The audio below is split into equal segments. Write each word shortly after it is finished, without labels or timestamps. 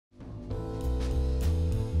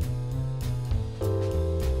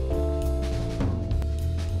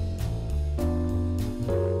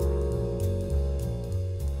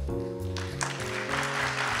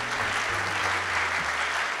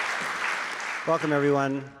Welcome,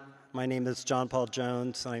 everyone. My name is John Paul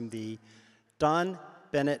Jones. I'm the Don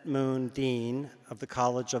Bennett Moon Dean of the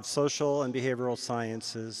College of Social and Behavioral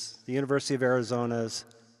Sciences, the University of Arizona's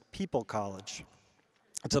People College.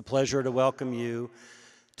 It's a pleasure to welcome you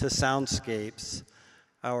to Soundscapes,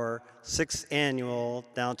 our 6th annual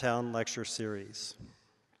downtown lecture series.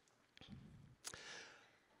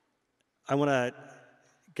 I want to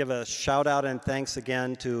give a shout out and thanks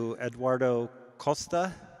again to Eduardo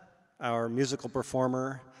Costa, our musical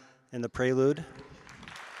performer in the prelude.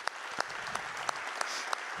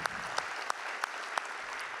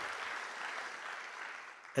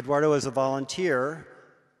 Eduardo is a volunteer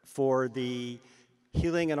for the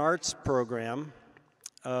Healing and Arts program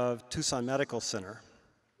of Tucson Medical Center,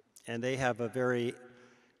 and they have a very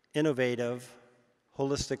innovative,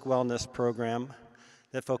 holistic wellness program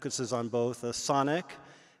that focuses on both the sonic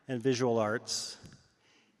and visual arts.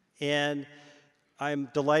 And I'm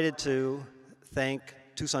delighted to thank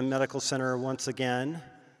Tucson Medical Center once again.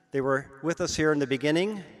 They were with us here in the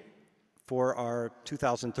beginning for our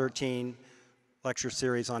 2013 lecture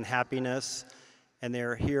series on happiness, and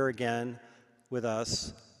they're here again with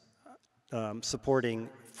us supporting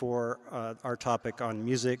for our topic on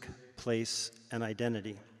music, place, and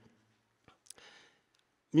identity.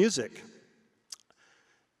 Music.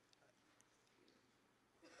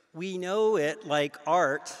 We know it like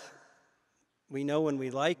art. We know when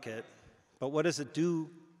we like it, but what does it do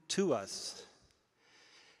to us?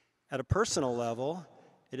 At a personal level,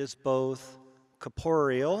 it is both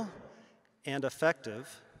corporeal and affective.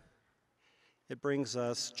 It brings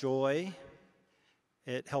us joy,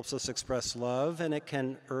 it helps us express love, and it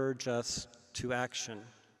can urge us to action.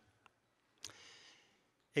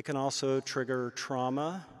 It can also trigger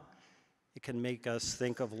trauma. It can make us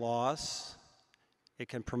think of loss. It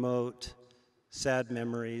can promote sad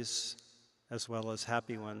memories as well as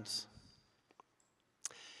happy ones.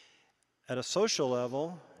 At a social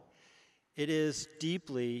level, it is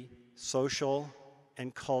deeply social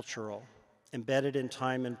and cultural, embedded in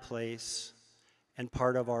time and place, and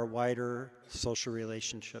part of our wider social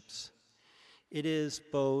relationships. It is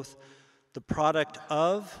both the product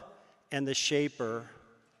of and the shaper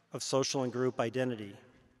of social and group identity.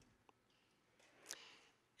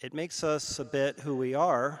 It makes us a bit who we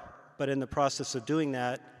are, but in the process of doing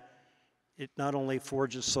that, it not only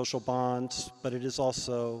forges social bonds, but it is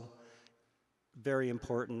also very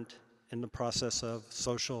important in the process of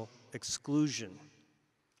social exclusion.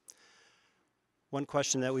 One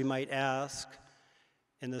question that we might ask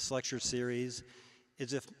in this lecture series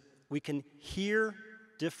is if we can hear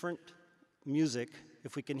different music,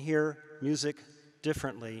 if we can hear music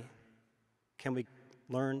differently, can we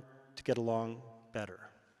learn to get along better?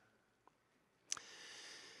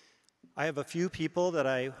 I have a few people that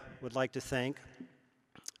I would like to thank.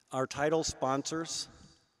 Our title sponsors,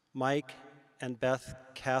 Mike and Beth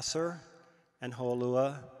Kasser and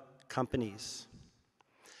Ho'olua Companies.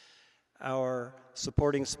 Our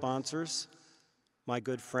supporting sponsors, my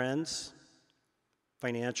good friends,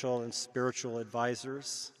 financial and spiritual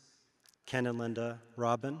advisors, Ken and Linda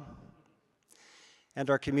Robin. And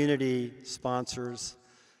our community sponsors,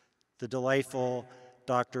 the delightful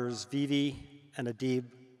Doctors Vivi and Adib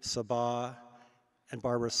Sabah, and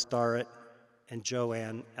Barbara Starrett, and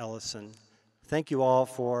Joanne Ellison. Thank you all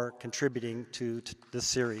for contributing to this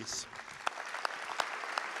series.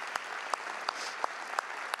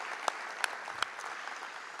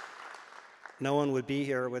 No one would be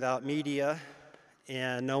here without media,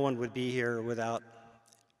 and no one would be here without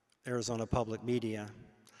Arizona Public Media.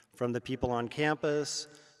 From the people on campus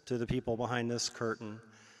to the people behind this curtain,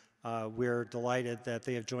 we're delighted that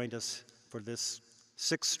they have joined us for this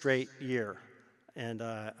 6th straight year, and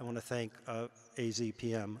I want to thank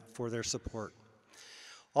AZPM for their support.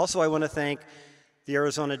 Also, I want to thank the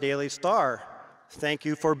Arizona Daily Star. Thank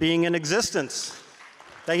you for being in existence.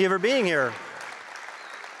 Thank you for being here.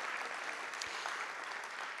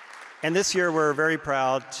 And this year, we're very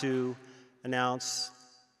proud to announce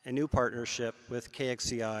a new partnership with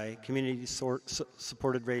KXCI, Community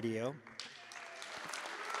Supported Radio.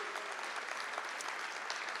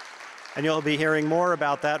 And you'll be hearing more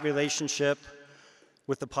about that relationship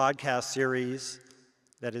with the podcast series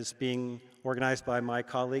that is being organized by my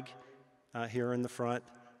colleague here in the front,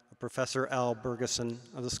 Professor Al Bergeson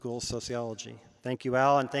of the School of Sociology. Thank you,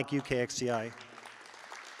 Al, and thank you, KXCI.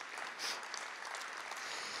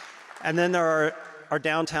 And then there are our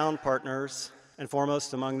downtown partners, and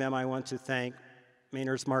foremost among them, I want to thank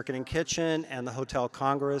Maynard's Market & Kitchen and the Hotel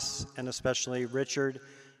Congress, and especially Richard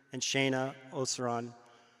and Shana Oseron,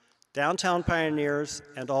 downtown pioneers,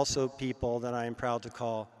 and also people that I am proud to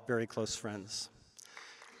call very close friends.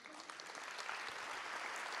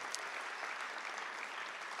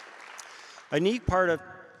 A neat part of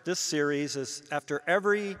this series is after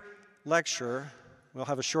every lecture, we'll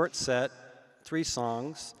have a short set, 3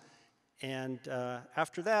 songs, and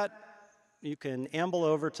after that, you can amble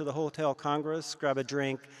over to the Hotel Congress, grab a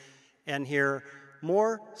drink, and hear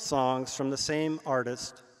more songs from the same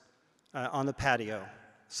artist on the patio.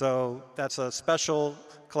 So that's a special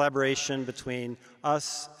collaboration between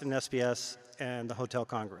us and SBS and the Hotel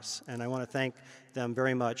Congress. And I want to thank them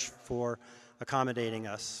very much for accommodating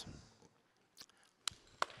us.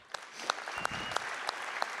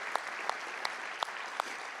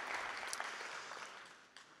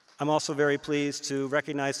 I'm also very pleased to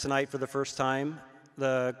recognize tonight for the first time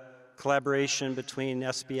the collaboration between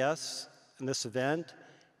SBS and this event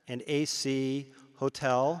and AC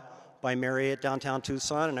Hotel by Marriott downtown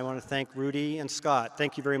Tucson, and I want to thank Rudy and Scott.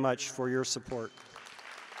 Thank you very much for your support.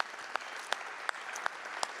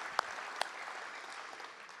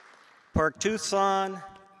 Park Tucson,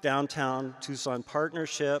 Downtown Tucson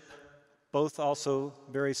Partnership, both also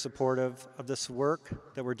very supportive of this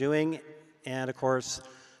work that we're doing, and of course,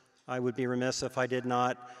 I would be remiss if I did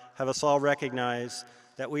not have us all recognize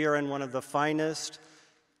that we are in one of the finest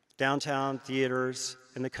downtown theaters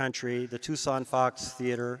in the country, the Tucson Fox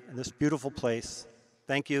Theater, in this beautiful place.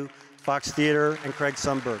 Thank you, Fox Theater and Craig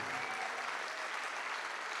Sundberg.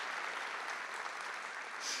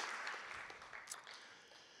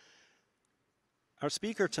 Our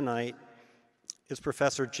speaker tonight is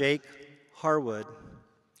Professor Jake Harwood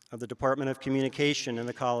of the Department of Communication in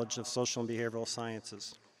the College of Social and Behavioral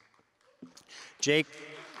Sciences. Jake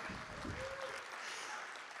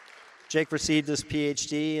received his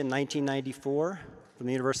PhD in 1994 from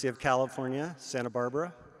the University of California, Santa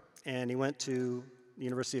Barbara, and he went to the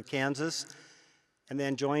University of Kansas and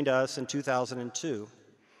then joined us in 2002.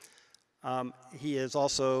 He is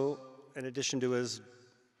also, in addition to his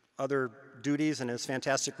other duties and his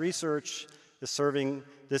fantastic research, is serving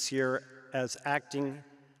this year as acting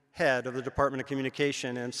head of the Department of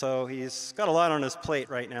Communication, and so he's got a lot on his plate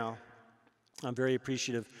right now. I'm very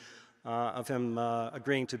appreciative of him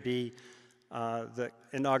agreeing to be the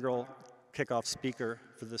inaugural kickoff speaker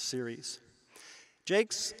for this series.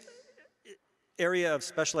 Jake's area of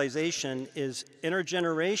specialization is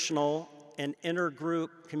intergenerational and intergroup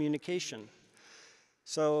communication.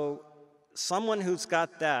 So someone who's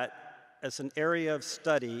got that as an area of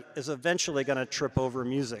study is eventually going to trip over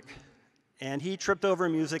music. And he tripped over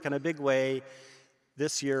music in a big way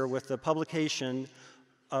this year with the publication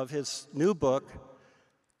of his new book,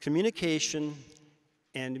 Communication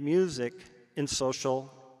and Music in Social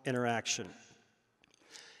Interaction.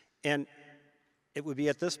 And it would be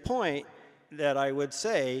at this point that I would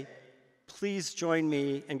say, please join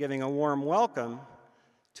me in giving a warm welcome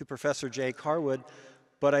to Professor Jake Harwood,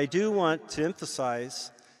 but I do want to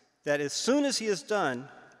emphasize that as soon as he is done,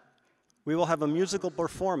 we will have a musical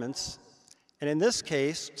performance, and in this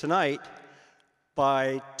case, tonight,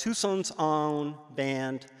 by Tucson's own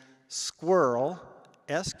band, Squirrel,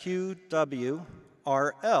 S-Q-W-R-L,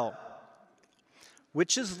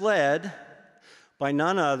 which is led by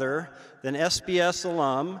none other than SBS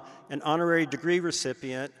alum and honorary degree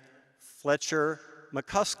recipient, Fletcher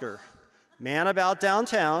McCusker, man about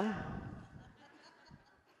downtown,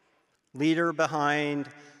 leader behind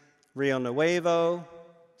Rio Nuevo,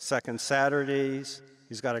 Second Saturdays.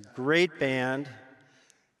 He's got a great band,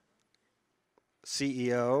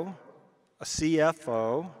 CEO, a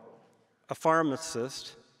CFO, a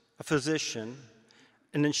pharmacist, a physician,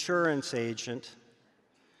 an insurance agent,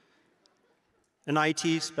 an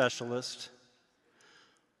IT specialist.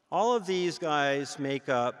 All of these guys make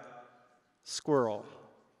up Squirrel,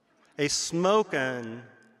 a smokin'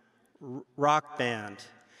 rock band.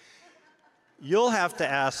 You'll have to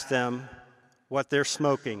ask them what they're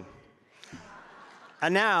smoking.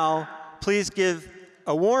 And now, please give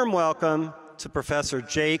a warm welcome to Professor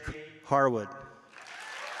Jake Harwood.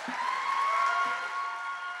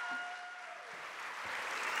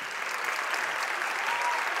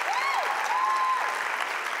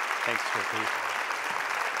 Thanks, Ricky.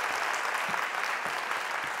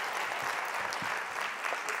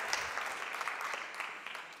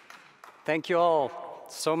 Thank you all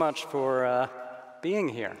so much for being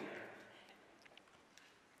here.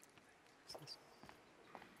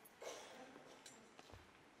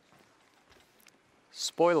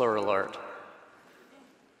 Spoiler alert.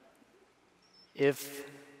 If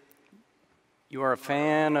you are a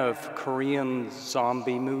fan of Korean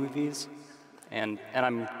zombie movies, and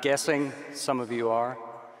I'm guessing some of you are,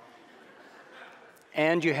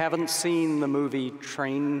 and you haven't seen the movie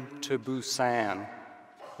Train to Busan,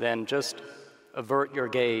 then just avert your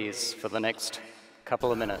gaze for the next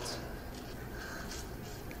couple of minutes.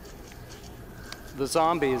 The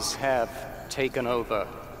zombies have taken over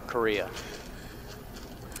Korea.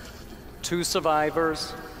 2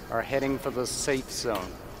 survivors are heading for the safe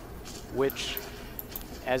zone, which,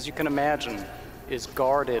 as you can imagine, is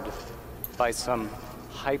guarded by some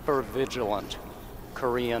hyper-vigilant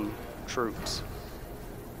Korean troops.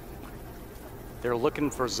 They're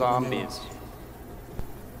looking for zombies.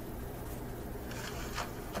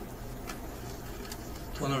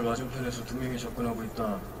 터널 맞은편에서 2명이 접근하고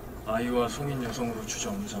있다. 아이와 성인 여성으로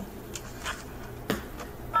추정 이상.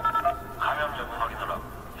 감염 여부 확인하라.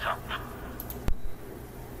 이상.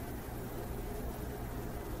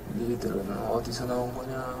 니들은 어디서 나온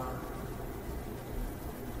거냐?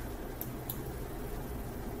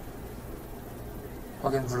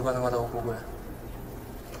 확인 불가능하다고 보고해.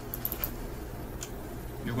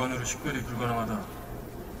 육안으로 식별이 불가능하다.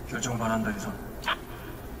 결정 반한다 이상.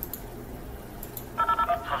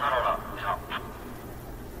 사살하라. 이상.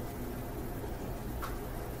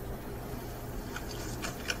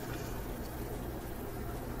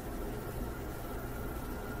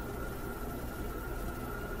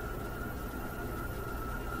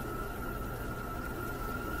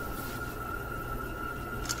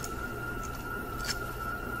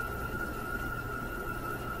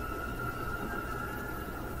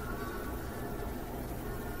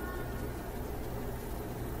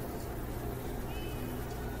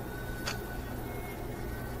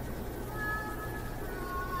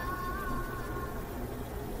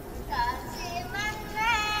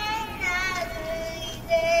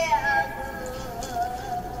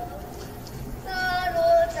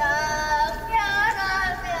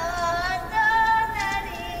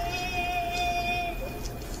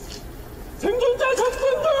 생존자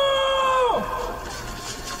접근다!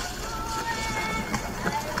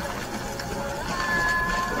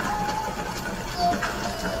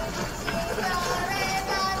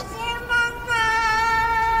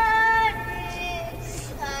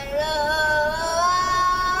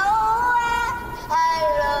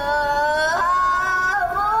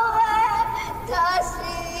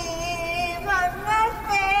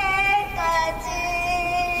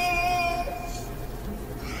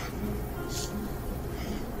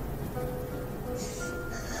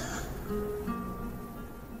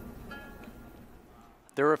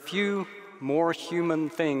 There are a few more human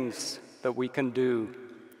things that we can do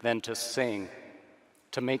than to sing,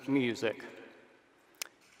 to make music.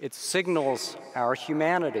 It signals our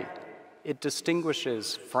humanity. It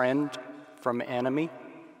distinguishes friend from enemy.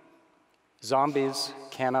 Zombies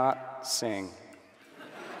cannot sing.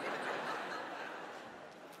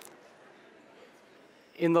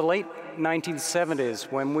 In the late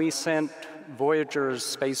 1970s, when we sent Voyager's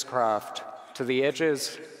spacecraft to the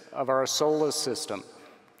edges of our solar system,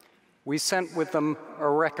 we sent with them a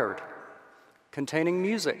record containing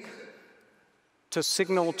music to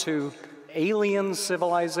signal to alien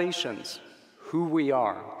civilizations who we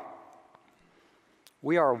are.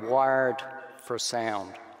 We are wired for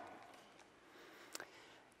sound.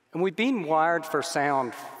 And we've been wired for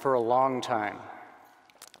sound for a long time.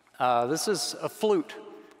 This is a flute,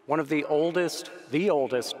 one of the oldest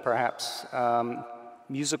perhaps,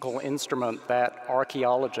 musical instrument that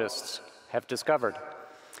archaeologists have discovered.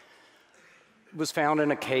 It was found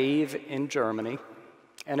in a cave in Germany,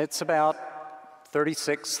 and it's about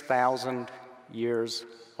 36,000 years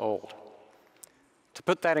old. To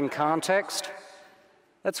put that in context,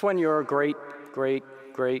 that's when your great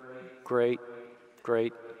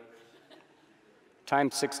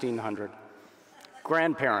times 1600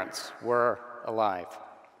 grandparents were alive.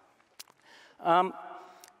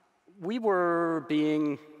 We were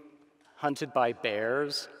being hunted by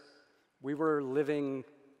bears. We were living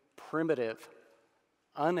primitive,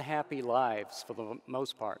 unhappy lives for the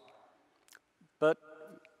most part. But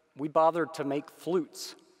we bothered to make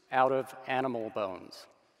flutes out of animal bones.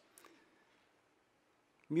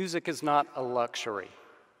 Music is not a luxury.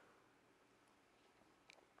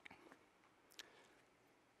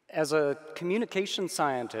 As a communication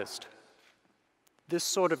scientist, this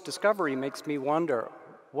sort of discovery makes me wonder,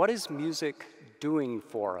 what is music doing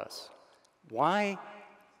for us? Why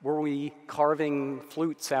were we carving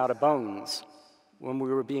flutes out of bones when we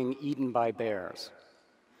were being eaten by bears?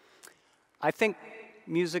 I think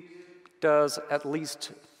music does at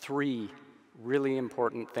least 3 really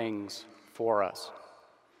important things for us.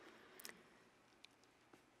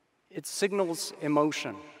 It signals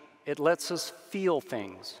emotion. It lets us feel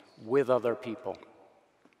things with other people.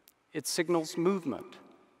 It signals movement.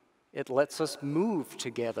 It lets us move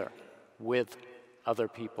together with other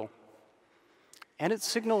people. And it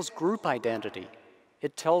signals group identity.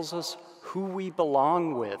 It tells us who we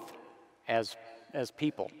belong with as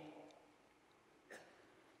people.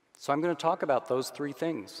 So I'm going to talk about those three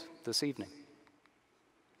things this evening.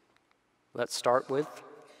 Let's start with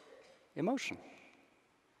emotion.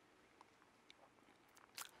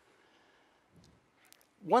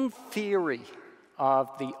 One theory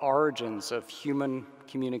of the origins of human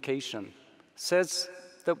communication says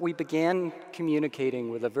that we began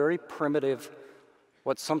communicating with a very primitive,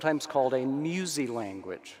 what's sometimes called a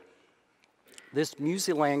musi-language. This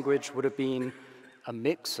musi-language would have been a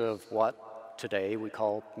mix of what today we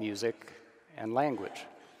call music and language.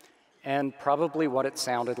 And probably what it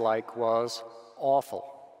sounded like was awful.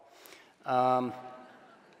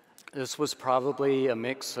 This was probably a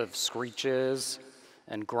mix of screeches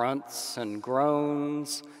and grunts and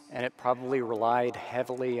groans, and it probably relied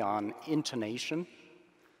heavily on intonation,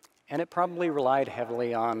 and it probably relied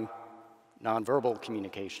heavily on nonverbal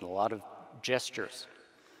communication, a lot of gestures.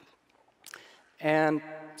 And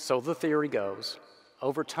so the theory goes,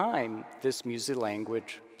 over time, this music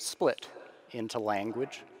language split into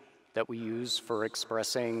language that we use for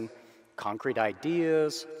expressing concrete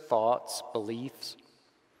ideas, thoughts, beliefs,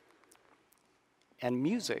 and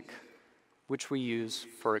music, which we use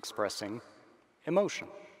for expressing emotion.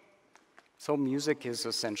 So music is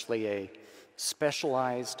essentially a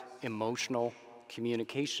specialized emotional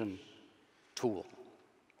communication tool.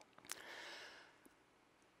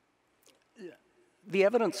 The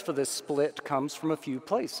evidence for this split comes from a few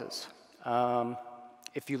places.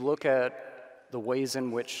 If you look at the ways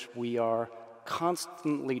in which we are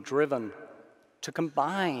constantly driven to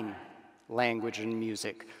combine language and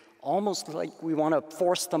music, almost like we want to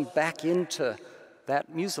force them back into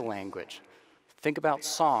that music language. Think about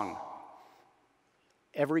song.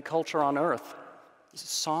 Every culture on earth,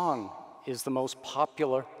 song is the most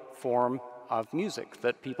popular form of music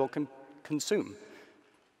that people can consume.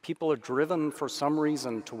 People are driven for some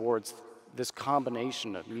reason towards this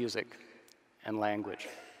combination of music and language.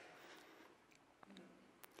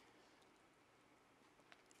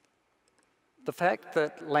 The fact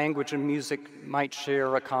that language and music might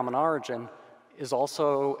share a common origin is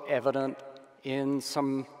also evident in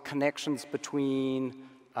some connections between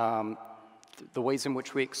the ways in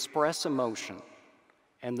which we express emotion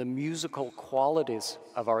and the musical qualities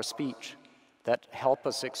of our speech that help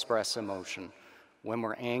us express emotion when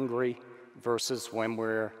we're angry versus when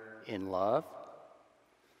we're in love.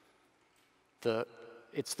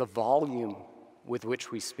 It's the volume with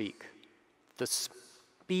which we speak, the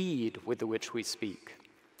speed with which we speak,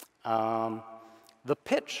 the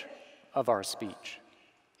pitch of our speech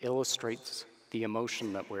illustrates the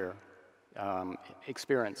emotion that we're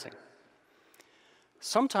experiencing.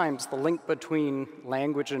 Sometimes the link between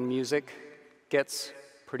language and music gets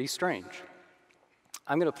pretty strange.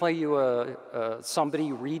 I'm going to play you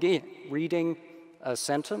somebody reading a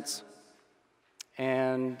sentence,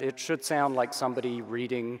 and it should sound like somebody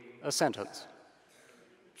reading a sentence.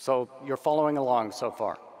 So you're following along so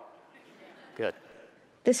far. Good.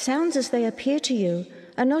 The sounds as they appear to you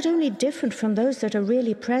are not only different from those that are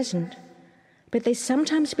really present, but they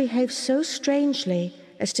sometimes behave so strangely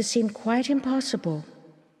as to seem quite impossible.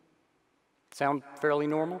 Sound fairly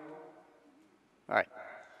normal? All right.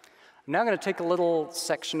 I'm now going to take a little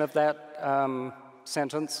section of that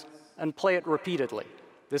sentence and play it repeatedly.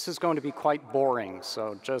 This is going to be quite boring,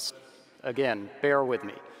 so just, again, bear with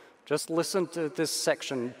me. Just listen to this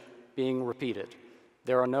section being repeated.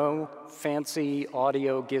 There are no fancy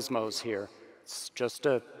audio gizmos here. It's just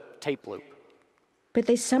a tape loop. But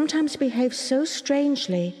they sometimes behave so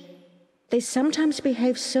strangely. They sometimes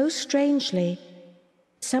behave so strangely.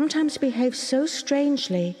 Sometimes behave so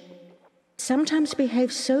strangely. Sometimes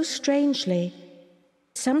behave so strangely.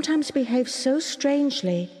 Sometimes behave so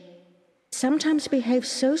strangely. Sometimes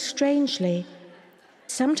behave so strangely.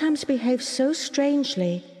 Sometimes behave so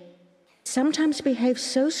strangely. Sometimes behave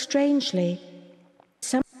so strangely.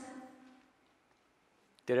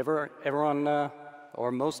 Did everyone,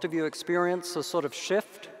 or most of you, experience a sort of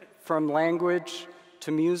shift from language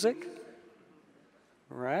to music?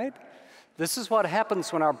 Right? This is what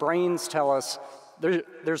happens when our brains tell us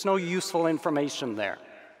there's no useful information there,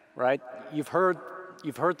 right? You've heard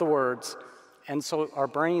the words, and so our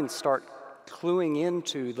brains start cluing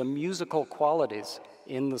into the musical qualities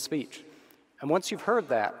in the speech. And once you've heard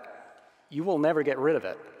that, you will never get rid of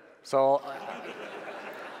it. So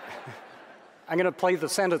I'm going to play the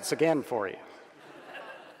sentence again for you.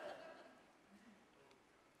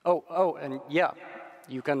 And yeah,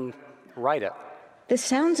 you can write it. The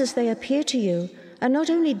sounds as they appear to you are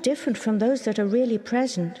not only different from those that are really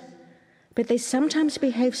present, but they sometimes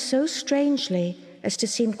behave so strangely as to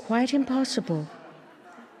seem quite impossible.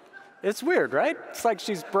 It's weird, right? It's like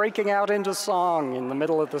she's breaking out into song in the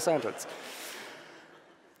middle of the sentence.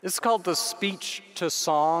 This is called the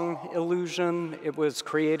speech-to-song illusion. It was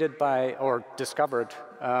created by, or discovered,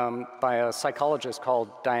 by a psychologist called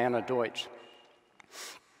Diana Deutsch,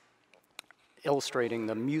 illustrating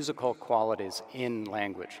the musical qualities in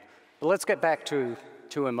language. But let's get back to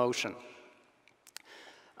emotion.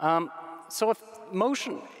 So if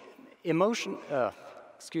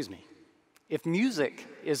if music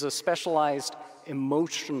is a specialized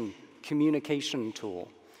emotion communication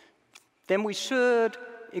tool, then we should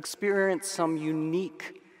experience some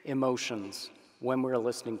unique emotions when we're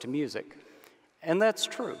listening to music. And that's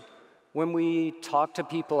true. When we talk to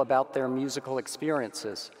people about their musical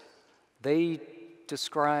experiences, they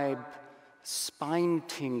describe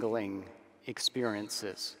spine-tingling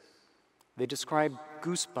experiences. They describe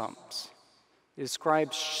goosebumps. They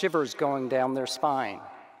describe shivers going down their spine.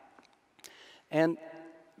 And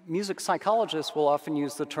music psychologists will often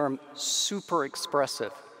use the term super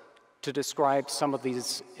expressive to describe some of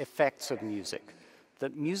these effects of music,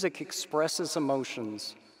 that music expresses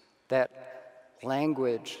emotions that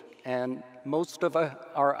language and most of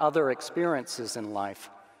our other experiences in life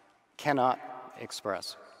cannot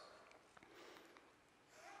express.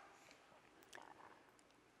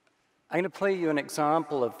 I'm going to play you an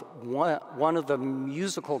example of one of the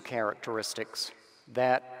musical characteristics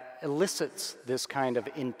that elicits this kind of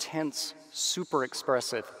intense, super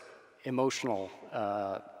expressive emotional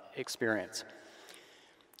experience.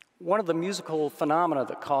 One of the musical phenomena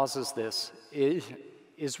that causes this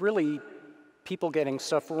is really people getting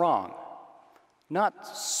stuff wrong. Not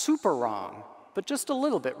super wrong, but just a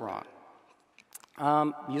little bit wrong.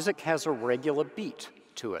 Music has a regular beat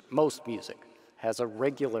to it. Most music has a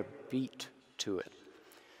regular beat to it.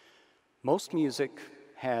 Most music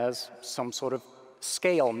has some sort of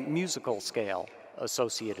scale, musical scale,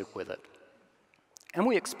 associated with it. And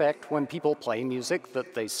we expect when people play music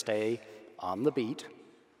that they stay on the beat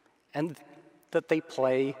and that they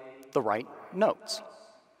play the right notes.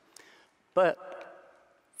 But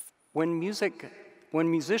when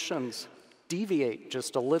musicians deviate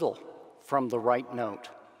just a little from the right note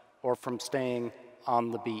or from staying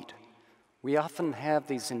on the beat, we often have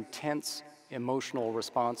these intense emotional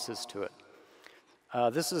responses to it.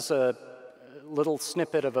 This is a little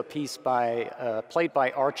snippet of a piece played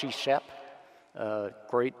by Archie Shepp, a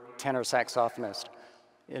great tenor saxophonist.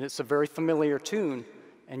 And it's a very familiar tune,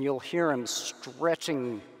 and you'll hear him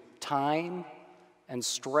stretching time and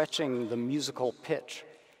stretching the musical pitch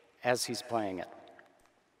as he's playing it.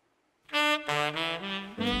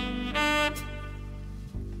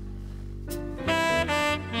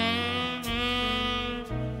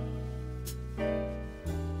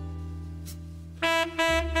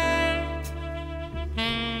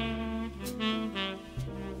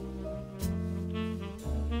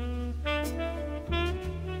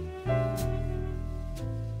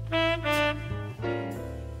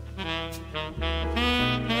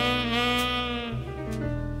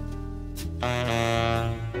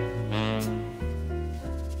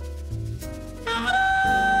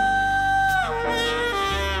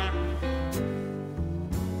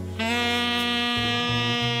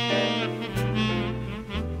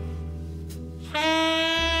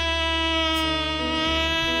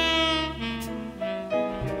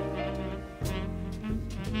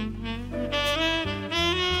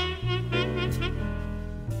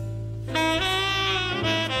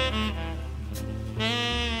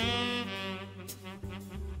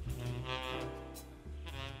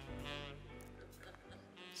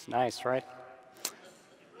 Nice, right?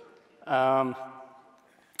 A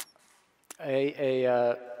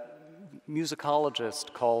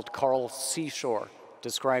musicologist called Carl Seashore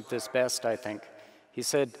described this best, I think. He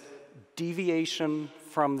said, "Deviation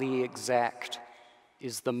from the exact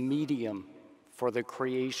is the medium for the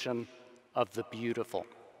creation of the beautiful."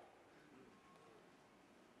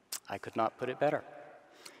 I could not put it better.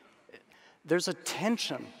 There's a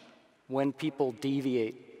tension when people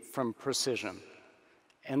deviate from precision.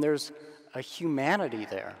 And there's a humanity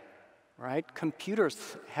there, right?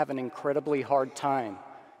 Computers have an incredibly hard time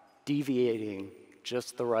deviating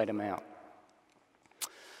just the right amount.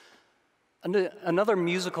 Another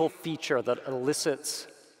musical feature that elicits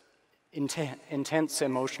intense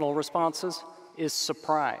emotional responses is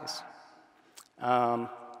surprise.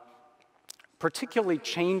 Particularly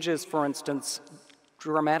changes, for instance,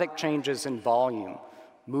 dramatic changes in volume,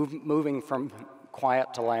 moving from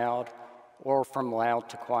quiet to loud, or from loud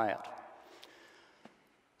to quiet.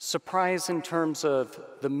 Surprise in terms of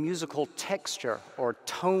the musical texture or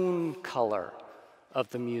tone color of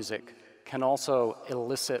the music can also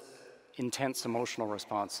elicit intense emotional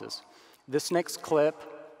responses. This next clip,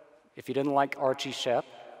 if you didn't like Archie Shepp,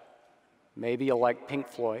 Maybe you'll like Pink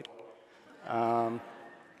Floyd.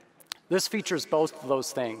 This features both of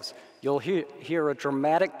those things. You'll hear a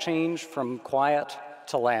dramatic change from quiet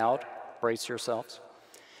to loud. Brace yourselves.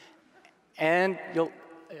 And you'll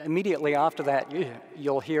immediately after that,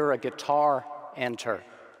 you'll hear a guitar enter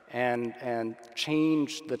and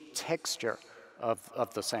change the texture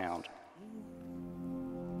of the sound.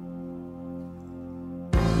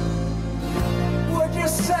 Would you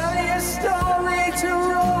sell your story to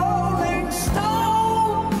Rolling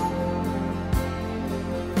Stone?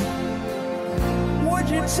 Would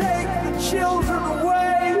you take the children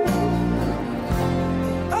away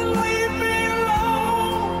and leave me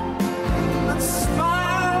alone and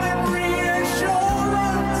smile in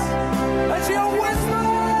reassurance as you whisper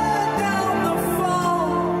down the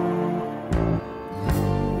phone?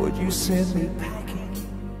 Would you send me packing?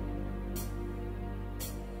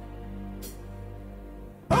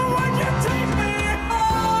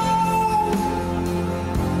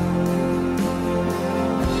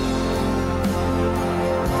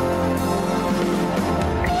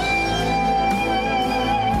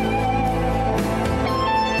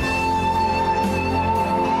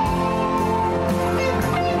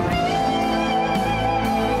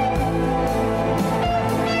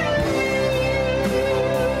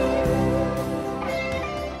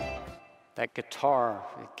 That guitar,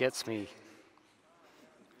 it gets me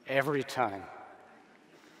every time.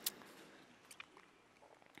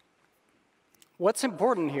 What's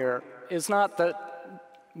important here is not that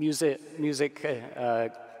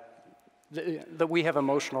that we have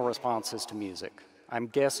emotional responses to music. I'm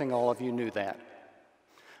guessing all of you knew that.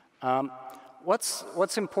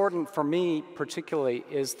 What's important for me particularly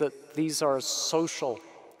is that these are social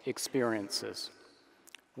experiences.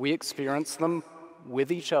 We experience them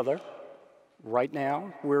with each other. Right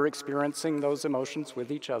now, we're experiencing those emotions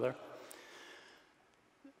with each other.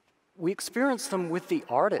 We experience them with the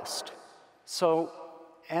artist. So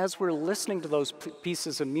as we're listening to those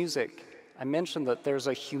pieces of music, I mentioned that there's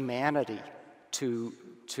a humanity to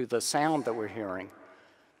the sound that we're hearing.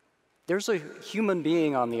 There's a human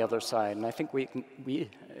being on the other side, and I think we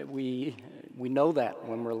know that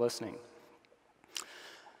when we're listening.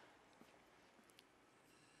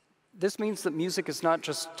 This means that music is not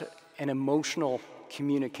just an emotional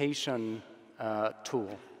communication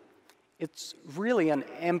tool. It's really an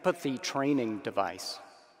empathy training device.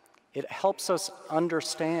 It helps us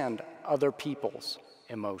understand other people's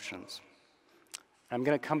emotions. I'm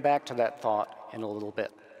going to come back to that thought in a little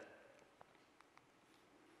bit.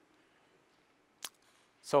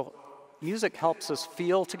 So, music helps us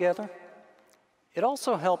feel together. It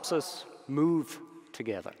also helps us move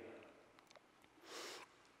together.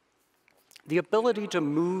 The ability to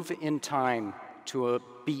move in time to a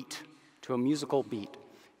beat, to a musical beat,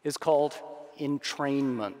 is called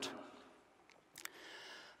entrainment.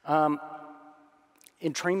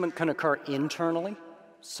 Entrainment can occur internally.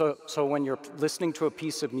 So when you're listening to a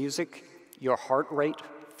piece of music, your heart rate,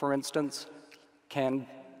 for instance, can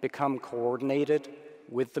become coordinated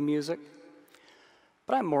with the music.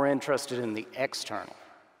 But I'm more interested in the external.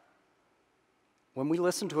 When we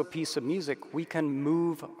listen to a piece of music, we can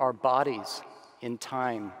move our bodies in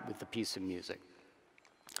time with the piece of music.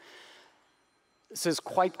 This is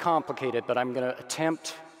quite complicated, but I'm going to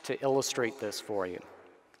attempt to illustrate this for you.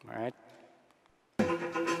 All right?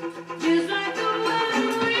 Just like the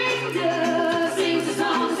wind does, sings a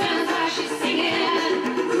song, sounds like she's singing.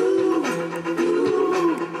 Ooh, ooh,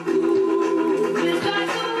 ooh. Just like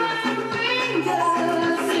the wind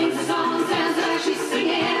does, sings a song, sounds like she's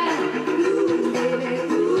singing. Ooh, baby,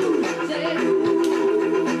 ooh, say ooh.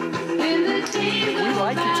 And the days We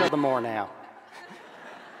like each other more now.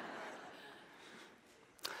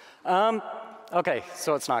 Okay,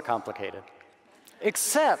 so it's not complicated.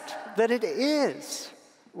 Except that it is,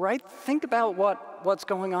 right? Think about what's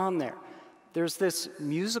going on there. There's this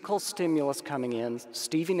musical stimulus coming in,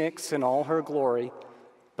 Stevie Nicks in all her glory,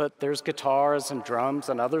 but there's guitars and drums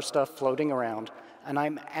and other stuff floating around, and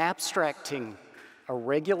I'm abstracting a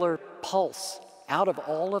regular pulse out of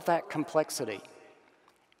all of that complexity.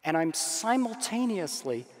 And I'm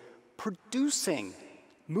simultaneously producing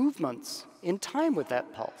movements in time with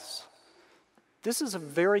that pulse. This is a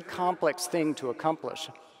very complex thing to accomplish,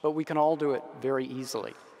 but we can all do it very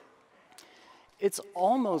easily. It's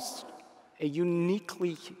almost a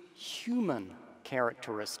uniquely human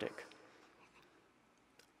characteristic.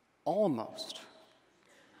 Almost.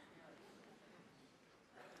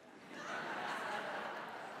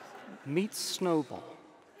 Meet Snowball.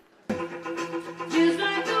 just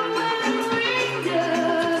like the wind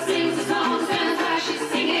does, sings a song, sounds like she's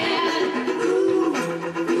singing. Ooh,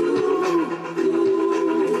 ooh,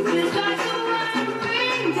 ooh. Just like the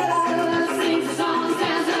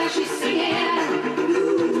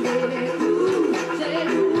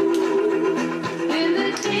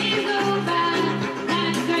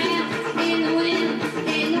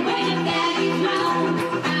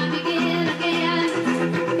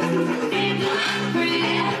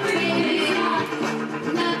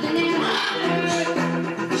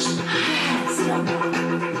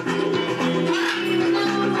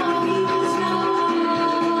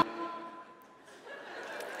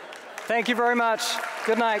Thank you very much.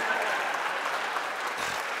 Good night.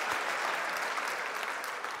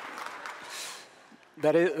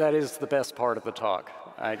 That is the best part of the talk.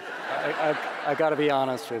 I got to be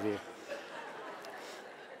honest with you.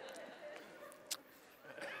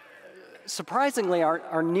 Surprisingly,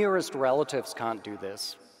 our nearest relatives can't do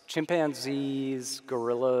this. Chimpanzees,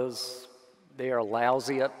 gorillas, they are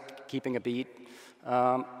lousy at keeping a beat.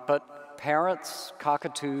 But parrots,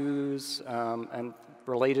 cockatoos, and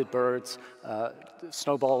related birds,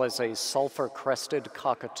 Snowball is a sulfur-crested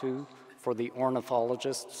cockatoo for the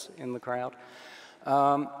ornithologists in the crowd.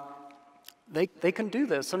 They can do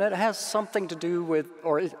this, and it has something to do with,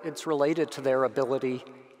 or it's related to their ability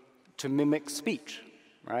to mimic speech,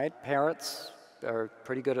 right? Parrots are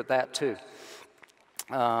pretty good at that too.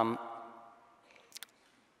 But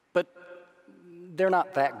they're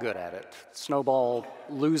not that good at it. Snowball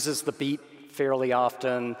loses the beat fairly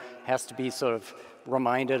often, has to be sort of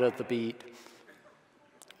reminded of the beat.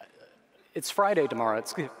 It's Friday tomorrow.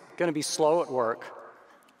 It's going to be slow at work.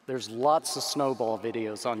 There's lots of Snowball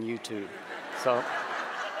videos on YouTube. So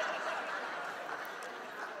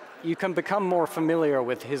you can become more familiar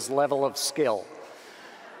with his level of skill.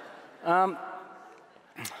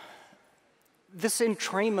 This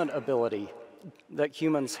entrainment ability that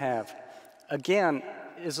humans have, again,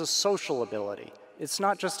 is a social ability. It's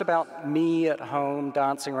not just about me at home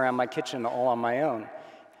dancing around my kitchen all on my own.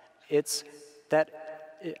 It's that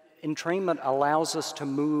entrainment allows us to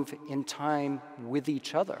move in time with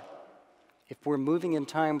each other. If we're moving in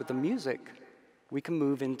time with the music, we can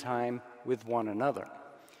move in time with one another.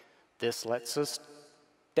 This lets us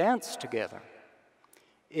dance together.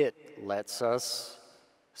 It lets us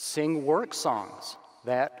sing work songs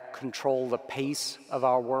that control the pace of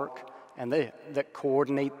our work and that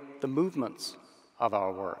coordinate the movements of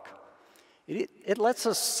our work. It lets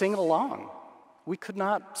us sing along. We could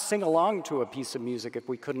not sing along to a piece of music if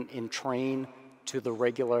we couldn't entrain to the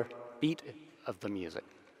regular beat of the music.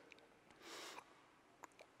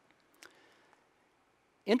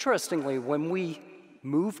 Interestingly, when we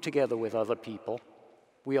move together with other people,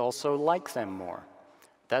 we also like them more.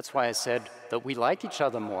 That's why I said that we like each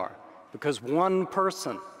other more, because one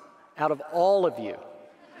person out of all of you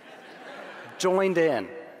joined in.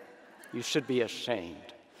 You should be ashamed.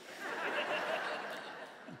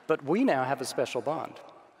 But we now have a special bond.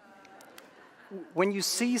 When you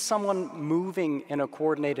see someone moving in a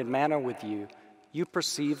coordinated manner with you, you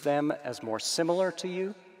perceive them as more similar to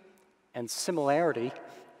you, and similarity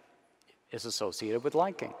is associated with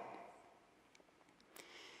liking.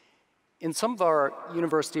 In some of our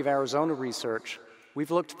University of Arizona research,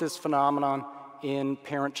 we've looked at this phenomenon in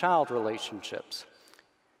parent-child relationships.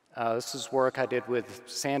 This is work I did with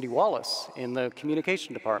Sandy Wallace in the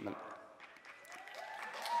communication department.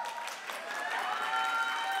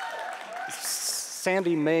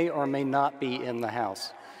 Sandy may or may not be in the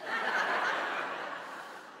house.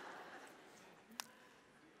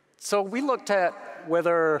 So we looked at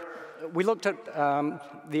the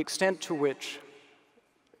extent to which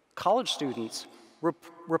college students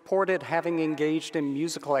reported having engaged in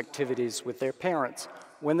musical activities with their parents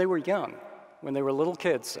when they were young, when they were little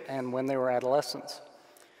kids and when they were adolescents.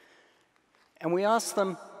 And we asked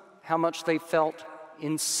them how much they felt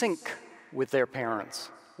in sync with their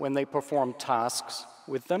parents when they performed tasks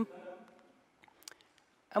with them.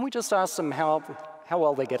 And we just asked them how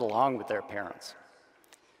well they get along with their parents.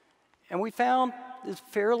 And we found these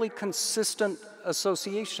fairly consistent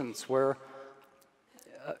associations where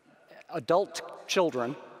adult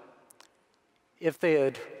children, if they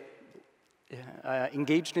had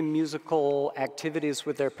engaged in musical activities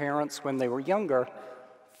with their parents when they were younger,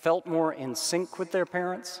 felt more in sync with their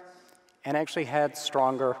parents, and actually had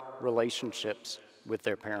stronger relationships with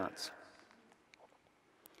their parents.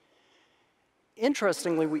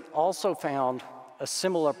 Interestingly, we also found a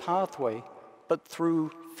similar pathway, but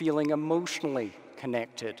through feeling emotionally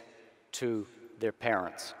connected to their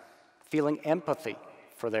parents, feeling empathy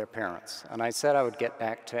for their parents. And I said I would get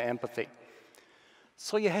back to empathy.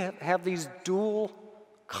 So you have these dual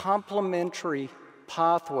complementary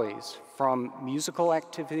pathways from musical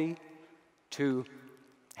activity to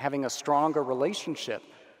having a stronger relationship,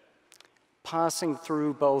 passing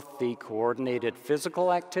through both the coordinated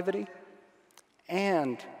physical activity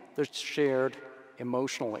and the shared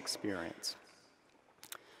emotional experience.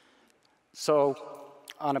 So,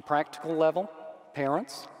 on a practical level,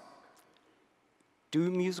 parents, do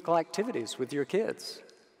musical activities with your kids.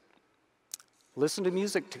 Listen to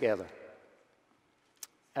music together.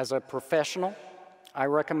 As a professional, I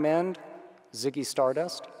recommend Ziggy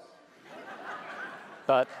Stardust,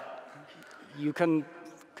 but you can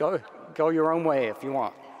go your own way if you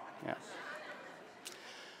want. Yeah.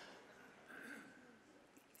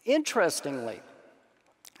 Interestingly,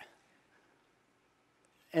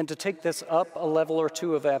 and to take this up a level or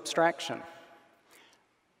two of abstraction,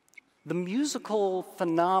 the musical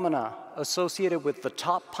phenomena associated with the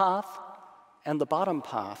top path and the bottom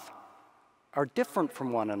path are different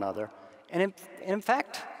from one another, and in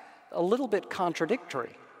fact, a little bit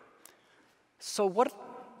contradictory. So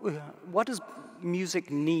what does music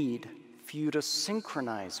need for you to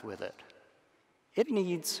synchronize with it? It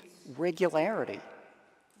needs regularity.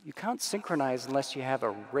 You can't synchronize unless you have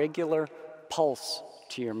a regular pulse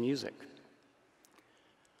to your music.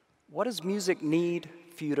 What does music need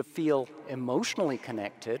for you to feel emotionally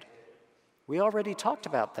connected? We already talked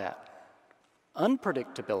about that.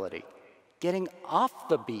 Unpredictability, getting off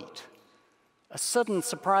the beat, a sudden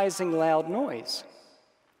surprising loud noise.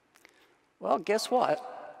 Well, guess what?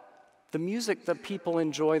 The music that people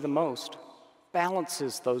enjoy the most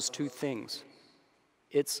balances those two things.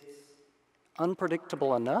 It's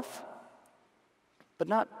unpredictable enough, but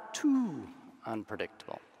not too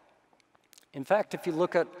unpredictable. In fact, if you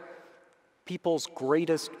look at people's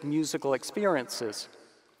greatest musical experiences,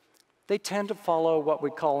 they tend to follow what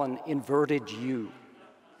we call an inverted U,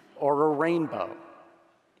 or a rainbow,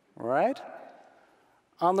 right?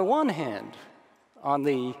 On the one hand, on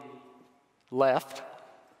the left,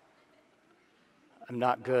 I'm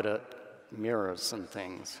not good at mirrors and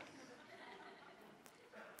things.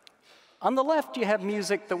 On the left, you have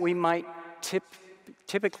music that we might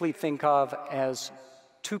typically think of as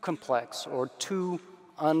too complex or too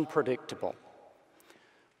unpredictable.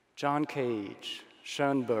 John Cage,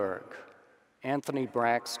 Schoenberg, Anthony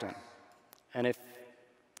Braxton. And if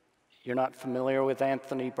you're not familiar with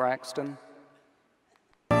Anthony Braxton,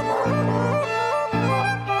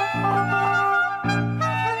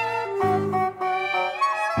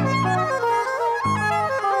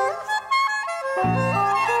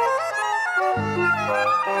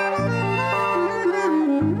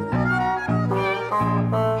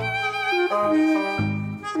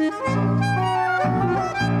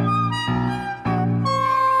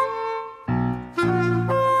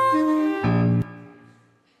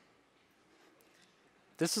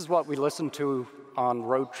 this is what we listen to on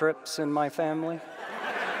road trips in my family.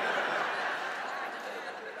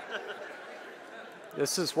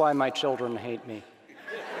 This is why my children hate me.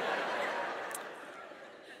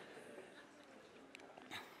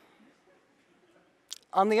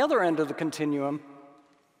 On the other end of the continuum,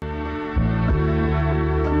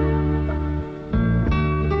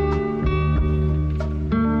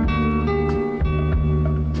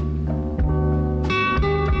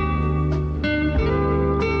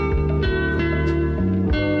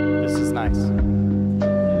 this is nice.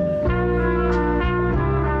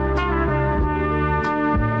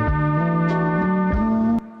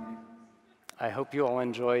 I hope you all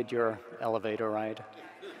enjoyed your elevator ride.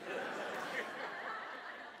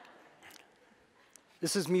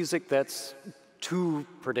 This is music that's too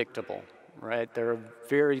predictable, right? There are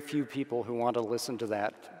very few people who want to listen to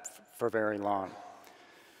that for very long.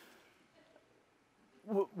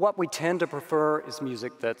 What we tend to prefer is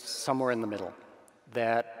music that's somewhere in the middle,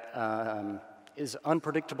 that is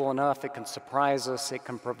unpredictable enough, it can surprise us, it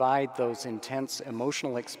can provide those intense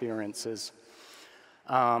emotional experiences,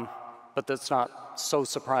 but that's not so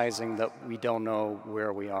surprising that we don't know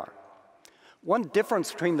where we are. One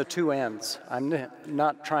difference between the two ends, I'm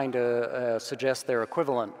not trying to suggest they're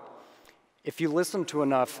equivalent. If you listen to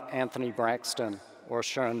enough Anthony Braxton or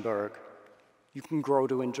Schoenberg, you can grow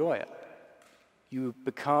to enjoy it. You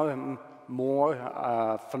become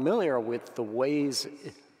more familiar with the ways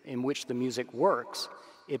in which the music works.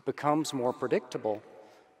 It becomes more predictable,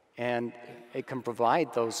 and it can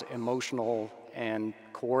provide those emotional and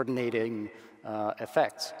coordinating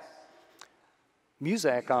effects.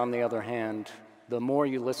 Music, on the other hand, the more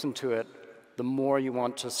you listen to it, the more you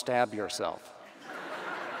want to stab yourself.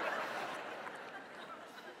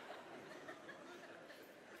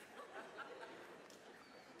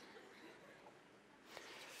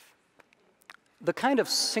 The kind of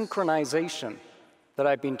synchronization that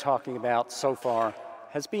I've been talking about so far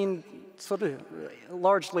has been sort of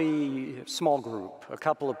largely small group, a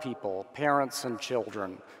couple of people, parents and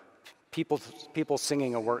children, people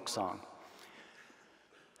singing a work song.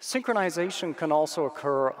 Synchronization can also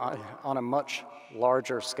occur on a much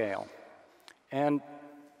larger scale. And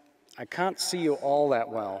I can't see you all that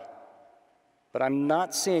well, but I'm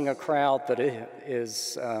not seeing a crowd that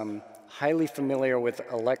is highly familiar with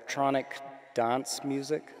electronic dance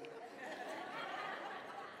music.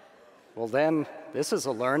 Well then, this is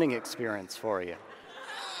a learning experience for you.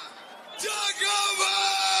 Talk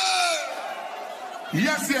over!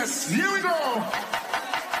 Yes, yes, here we go.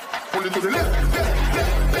 Pull it to the left, left,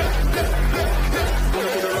 left, left, left, left, left. Pull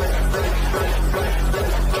it to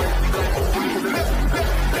the right, right,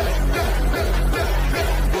 right, right, right, right, right.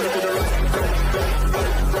 Pull it to the left, left, left, left,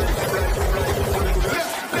 left, left, left. Pull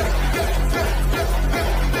it to the right, right, right, right, right,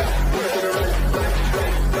 right, right.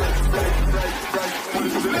 Pull it to the left, left, left, left, left, left, left. Pull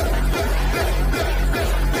it to the right, right, right, right, right, right, right. Pull it to the left, left,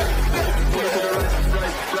 left,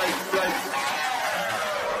 left, left, left, left. Pull it to the right, right, right, right.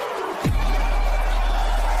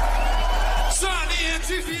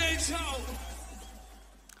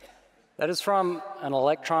 That is from an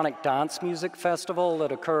electronic dance music festival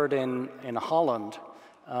that occurred in Holland.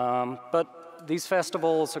 But these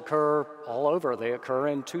festivals occur all over. They occur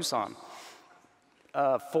in Tucson.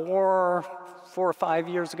 4 or 5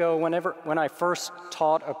 years ago, when I first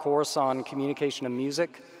taught a course on communication and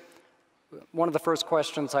music, one of the first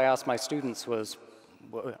questions I asked my students was,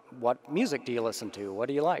 what music do you listen to? What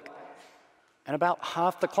do you like? And about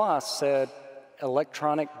half the class said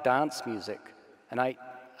electronic dance music. And I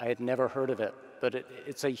had never heard of it, but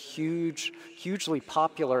it's a hugely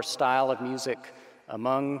popular style of music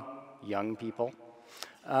among young people.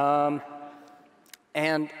 And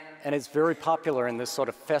it's very popular in this sort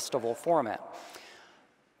of festival format.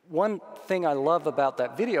 One thing I love about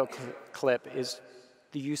that video clip is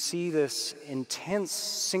that you see this intense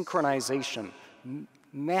synchronization,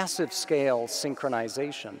 massive scale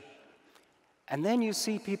synchronization. And then you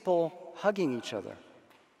see people hugging each other,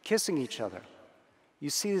 kissing each other. You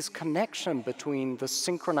see this connection between the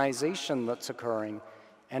synchronization that's occurring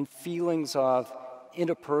and feelings of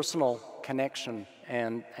interpersonal connection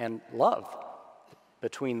and love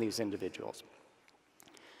between these individuals.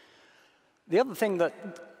 The other thing that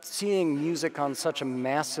seeing music on such a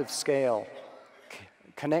massive scale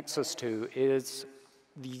connects us to is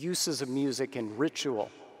the uses of music in ritual,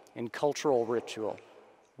 in cultural ritual.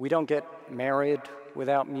 We don't get married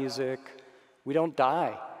without music. We don't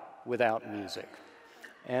die without music.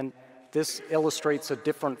 And this illustrates a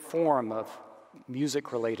different form of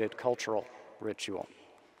music-related cultural ritual.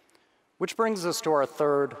 Which brings us to our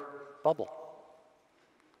third bubble.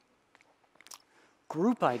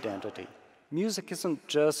 Group identity. Music isn't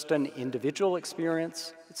just an individual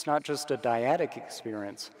experience. It's not just a dyadic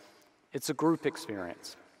experience. It's a group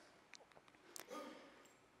experience.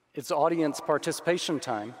 It's audience participation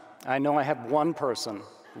time. I know I have one person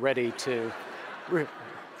ready to...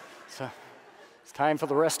 So it's time for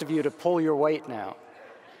the rest of you to pull your weight now.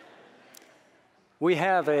 We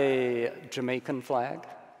have a Jamaican flag,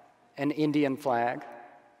 an Indian flag,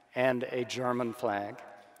 and a German flag.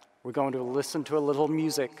 We're going to listen to a little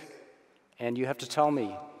music, and you have to tell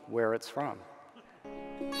me where it's from.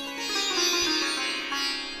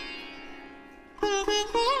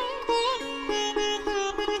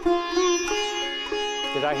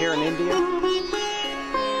 Did I hear an Indian?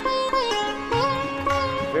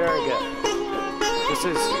 Very good. This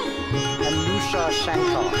is Anusha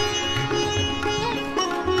Shankar.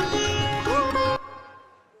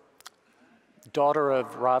 Daughter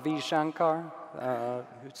of Ravi Shankar,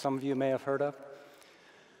 who some of you may have heard of.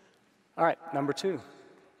 All right, number 2.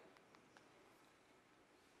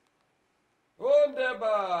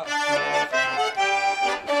 Wunderbar!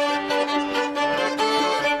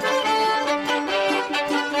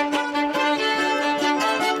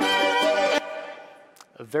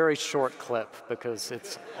 A very short clip because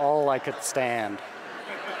it's all I could stand.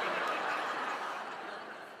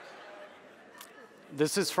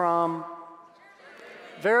 This is from...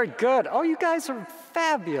 Very good. Oh, you guys are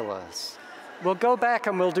fabulous. We'll go back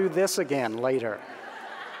and we'll do this again later.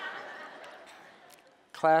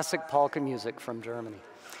 Classic polka music from Germany.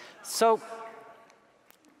 So,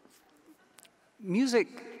 music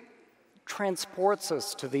transports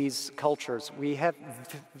us to these cultures. We have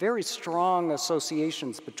very strong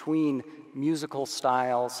associations between musical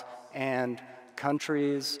styles and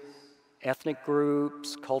countries, ethnic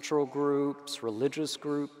groups, cultural groups, religious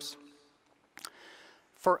groups.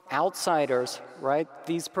 For outsiders, right,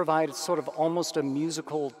 these provide sort of almost a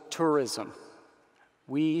musical tourism.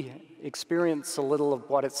 We experience a little of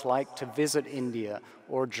what it's like to visit India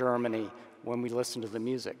or Germany when we listen to the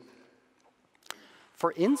music.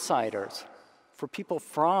 For insiders, for people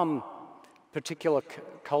from particular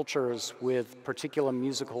cultures with particular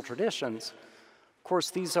musical traditions, of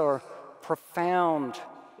course, these are profound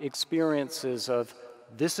experiences of,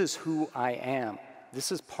 this is who I am,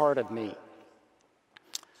 this is part of me.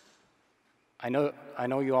 I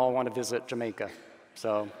know you all want to visit Jamaica,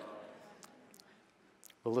 so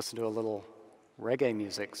we'll listen to a little reggae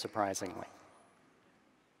music, surprisingly.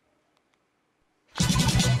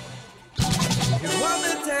 You want me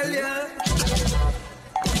to tell you?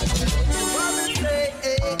 You want me to say?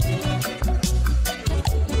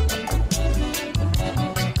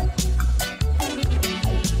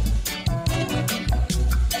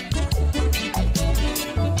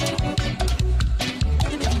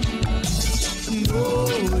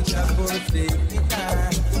 take me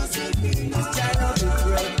time. This child of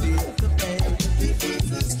Israel feel the pain.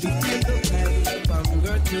 Feel the pain of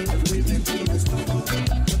hunger too. We've been through the storm.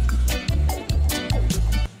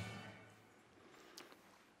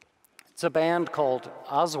 It's a band called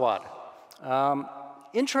Aswad.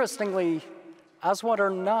 Interestingly, Aswad are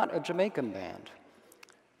not a Jamaican band.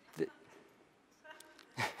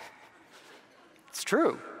 It's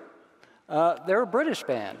true. They're a British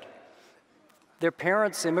band. Their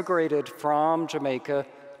parents immigrated from Jamaica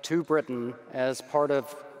to Britain as part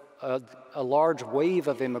of a large wave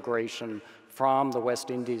of immigration from the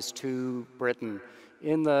West Indies to Britain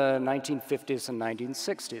in the 1950s and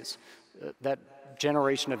 1960s. That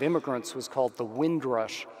generation of immigrants was called the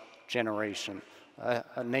Windrush generation,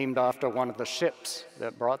 named after one of the ships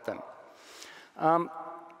that brought them.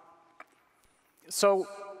 So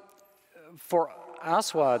for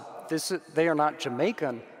Aswad, they are not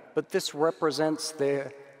Jamaican, but this represents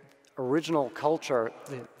their original culture,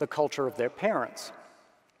 the culture of their parents.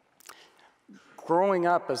 Growing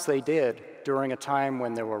up as they did during a time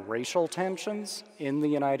when there were racial tensions in the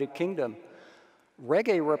United Kingdom,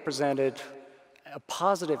 reggae represented a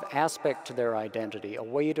positive aspect to their identity, a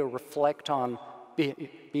way to reflect on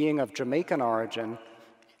being of Jamaican origin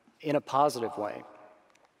in a positive way.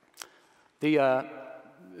 The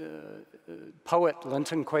poet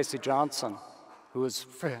Linton Kwesi Johnson, who was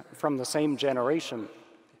from the same generation,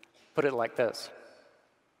 put it like this: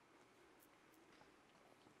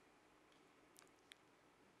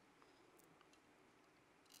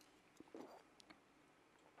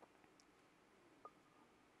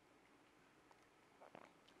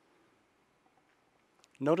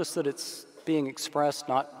 notice that it's being expressed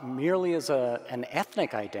not merely as an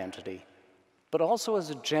ethnic identity, but also as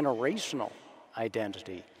a generational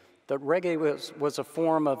identity. That reggae was a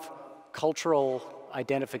form of cultural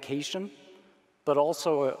identification, but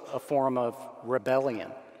also a form of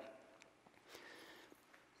rebellion.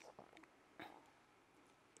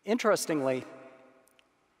 Interestingly,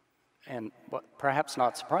 and perhaps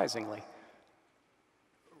not surprisingly,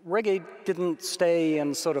 reggae didn't stay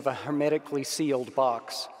in sort of a hermetically sealed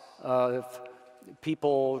box of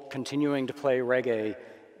people continuing to play reggae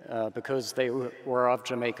because they were of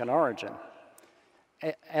Jamaican origin.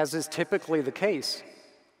 As is typically the case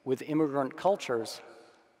with immigrant cultures,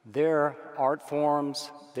 their art forms,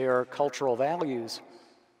 their cultural values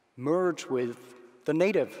merge with the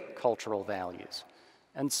native cultural values.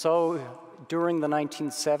 And so during the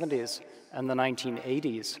 1970s and the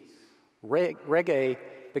 1980s, reggae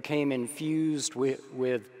became infused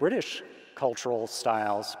with British cultural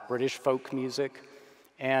styles, British folk music,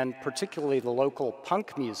 and particularly the local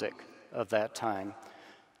punk music of that time,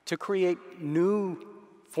 to create new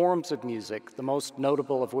forms of music, the most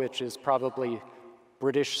notable of which is probably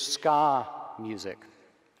British ska music.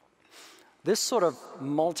 This sort of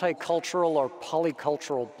multicultural or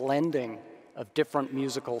polycultural blending of different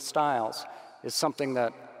musical styles is something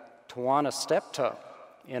that Tawana stepped to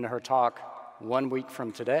in her talk 1 week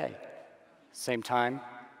from today. Same time,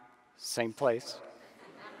 same place.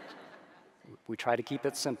 We try to keep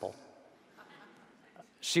it simple.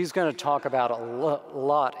 She's going to talk about a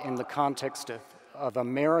lot in the context of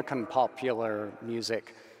American popular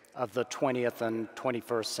music of the 20th and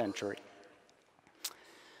 21st century.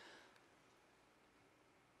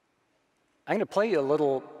 I'm going to play you a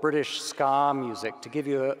little British ska music to give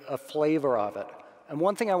you a flavor of it. And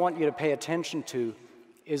one thing I want you to pay attention to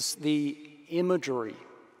is the imagery,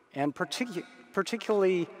 and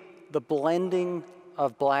particularly the blending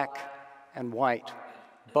of black and white,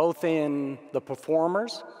 both in the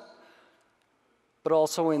performers, but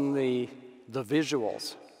also in the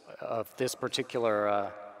visuals of this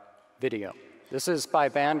particular video. This is by a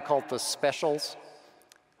band called The Specials,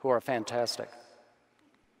 who are fantastic.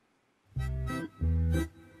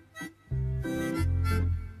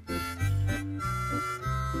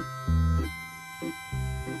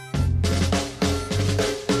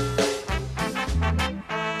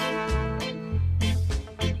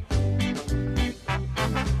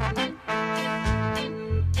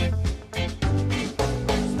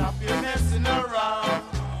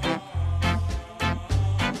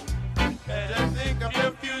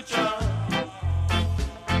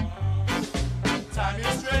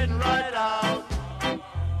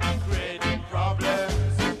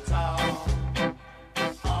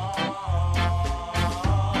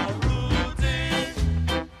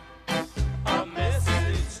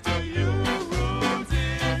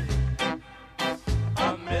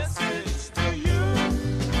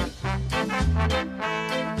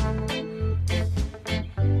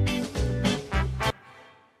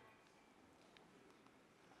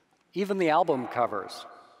 Even the album covers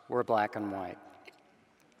were black and white.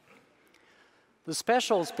 The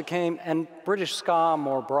specials became, and British ska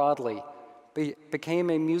more broadly, became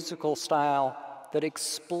a musical style that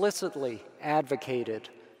explicitly advocated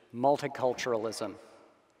multiculturalism,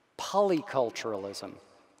 polyculturalism.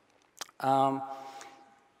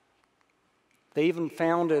 They even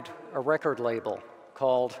founded a record label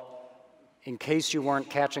called, in case you weren't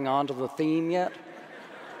catching on to the theme yet,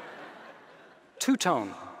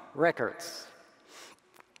 Two-Tone Records.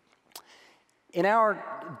 In our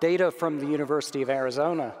data from the University of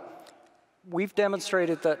Arizona, we've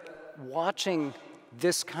demonstrated that watching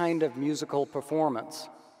this kind of musical performance,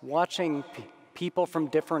 watching people from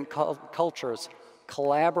different cultures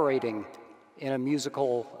collaborating in a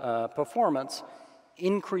musical performance,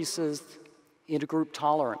 increases intergroup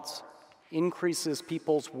tolerance, increases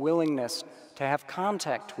people's willingness to have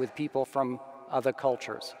contact with people from other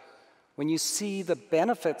cultures. When you see the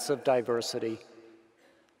benefits of diversity,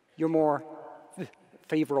 you're more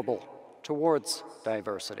favorable towards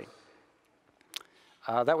diversity.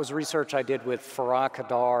 That was research I did with Farah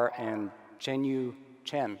Kadar and Chenyu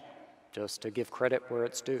Chen, just to give credit where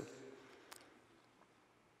it's due.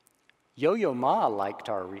 Yo-Yo Ma liked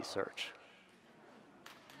our research.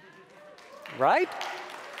 Right?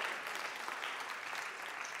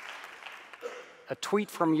 A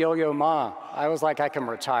tweet from Yo-Yo Ma. I was like, I can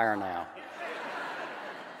retire now.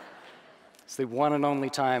 It's the one and only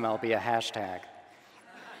time I'll be a hashtag.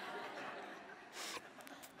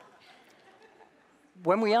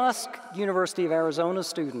 When we ask University of Arizona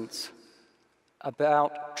students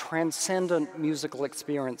about transcendent musical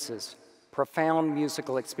experiences, profound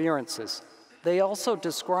musical experiences, they also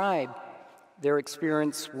describe their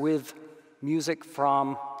experience with music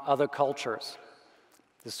from other cultures.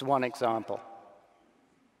 This is one example.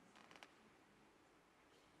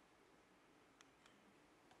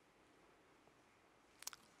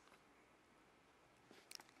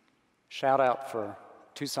 Shout out for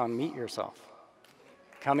Tucson Meet Yourself.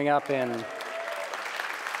 Coming up in,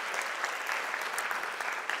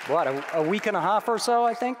 what, a week and a half or so,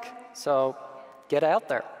 I think? So get out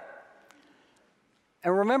there.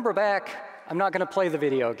 And remember back, I'm not going to play the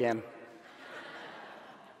video again,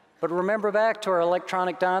 but remember back to our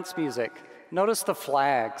electronic dance music. Notice the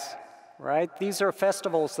flags, right? These are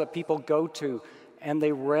festivals that people go to, and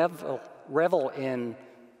they revel in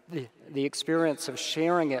the experience of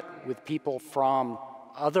sharing it with people from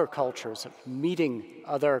other cultures, meeting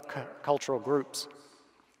other cultural groups.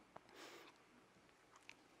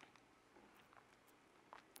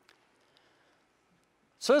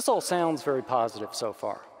 So this all sounds very positive so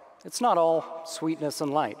far. It's not all sweetness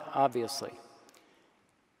and light, obviously.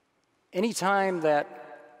 Anytime that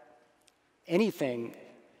anything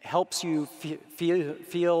helps you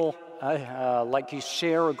feel like you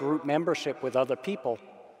share a group membership with other people,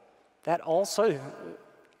 that also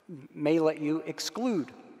may let you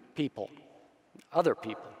exclude people, other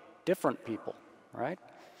people, different people, right?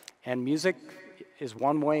 And music is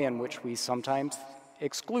one way in which we sometimes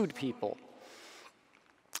exclude people.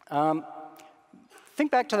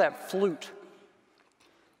 Think back to that flute.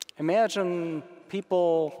 Imagine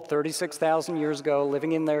people 36,000 years ago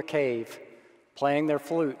living in their cave, playing their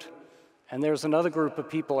flute, and there's another group of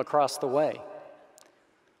people across the way.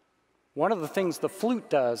 One of the things the flute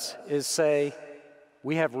does is say,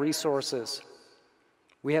 we have resources,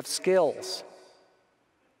 we have skills,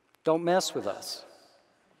 don't mess with us.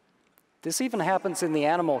 This even happens in the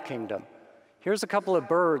animal kingdom. Here's a couple of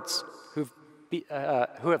birds who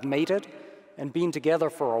have mated and been together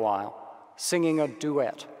for a while, singing a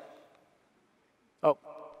duet. Oh.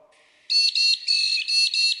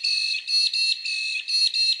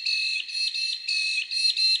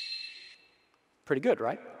 Pretty good,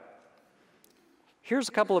 right? Here's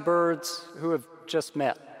a couple of birds who have just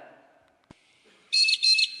met.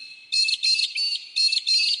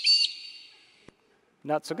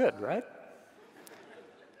 Not so good, right?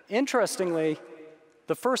 Interestingly,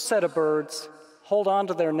 the first set of birds hold on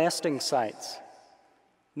to their nesting sites.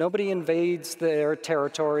 Nobody invades their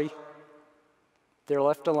territory. They're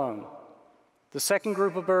left alone. The second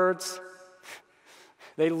group of birds,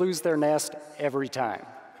 they lose their nest every time.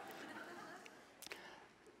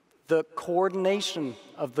 The coordination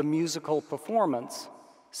of the musical performance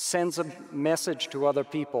sends a message to other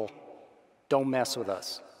people, don't mess with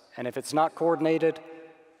us. And if it's not coordinated,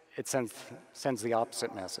 it sends the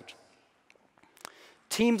opposite message.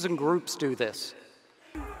 Teams and groups do this.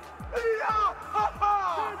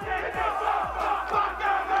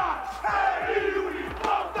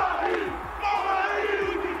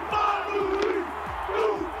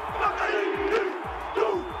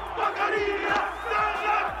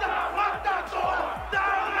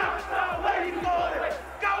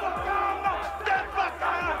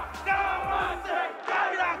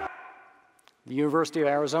 University of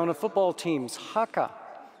Arizona football teams, haka,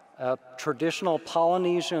 a traditional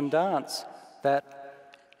Polynesian dance that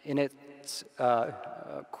in its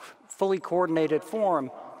fully coordinated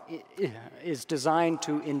form is designed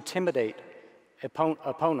to intimidate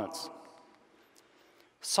opponents.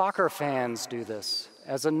 Soccer fans do this.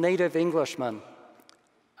 As a native Englishman,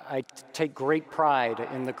 I take great pride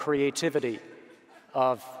in the creativity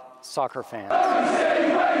of soccer fans.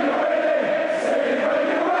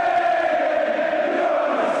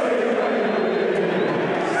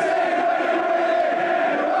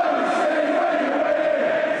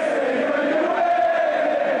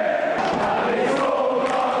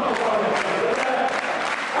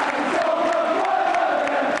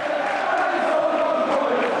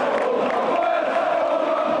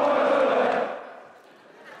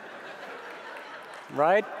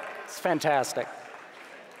 Right? It's fantastic.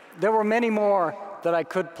 There were many more that I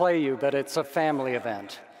could play you, but it's a family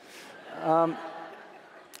event.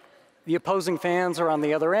 The opposing fans are on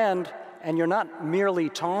the other end, and you're not merely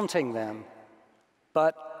taunting them,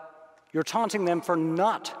 but you're taunting them for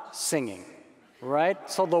not singing, right?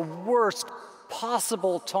 So the worst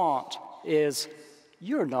possible taunt is,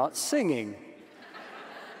 "You're not singing."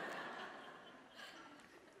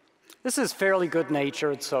 This is fairly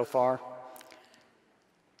good-natured so far.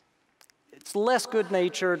 It's less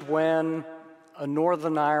good-natured when a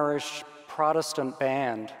Northern Irish Protestant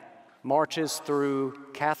band marches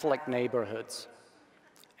through Catholic neighborhoods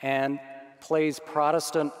and plays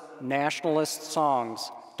Protestant nationalist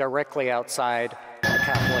songs directly outside a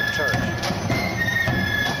Catholic church.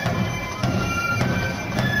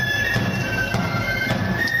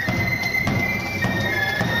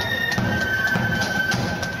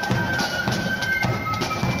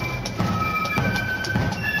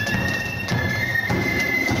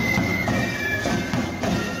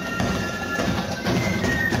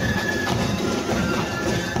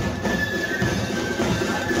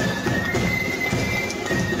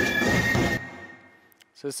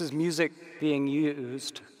 So this is music being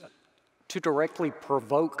used to directly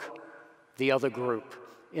provoke the other group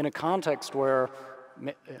in a context where,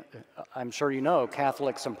 I'm sure you know,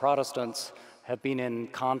 Catholics and Protestants have been in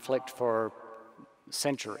conflict for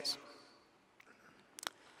centuries.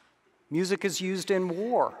 Music is used in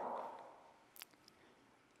war.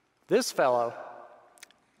 This fellow,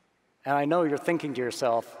 and I know you're thinking to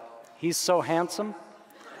yourself, he's so handsome,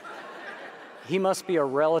 he must be a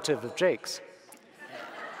relative of Jake's.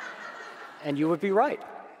 And you would be right.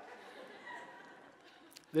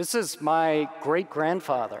 This is my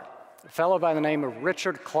great-grandfather, a fellow by the name of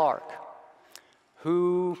Richard Clark,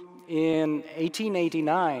 who in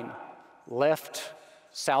 1889 left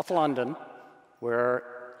South London,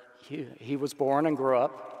 where he was born and grew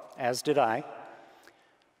up, as did I,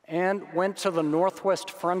 and went to the northwest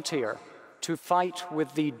frontier to fight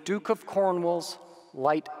with the Duke of Cornwall's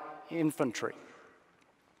light infantry.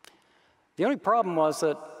 The only problem was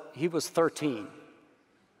that he was 13.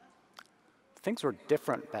 Things were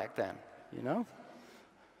different back then, you know?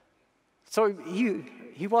 So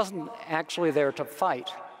he wasn't actually there to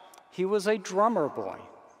fight. He was a drummer boy.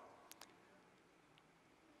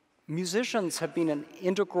 Musicians have been an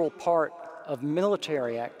integral part of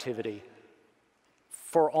military activity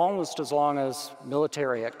for almost as long as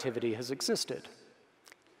military activity has existed.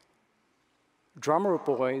 Drummer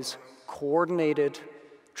boys coordinated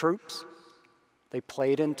troops. They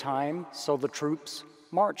played in time, so the troops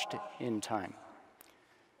marched in time.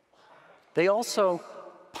 They also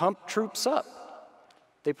pumped troops up.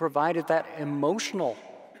 They provided that emotional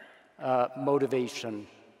motivation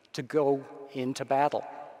to go into battle.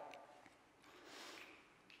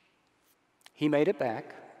 He made it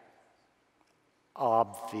back,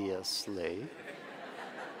 obviously.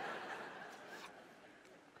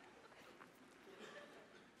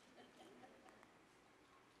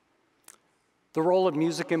 The role of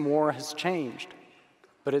music in war has changed,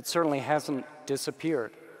 but it certainly hasn't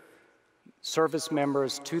disappeared. Service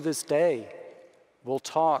members to this day will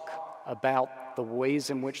talk about the ways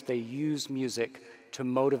in which they use music to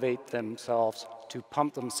motivate themselves, to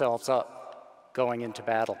pump themselves up going into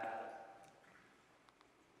battle.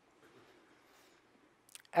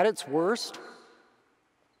 At its worst,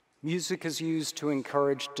 music is used to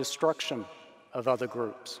encourage destruction of other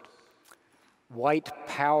groups. White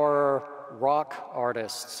power rock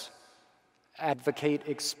artists advocate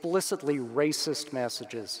explicitly racist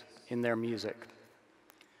messages in their music.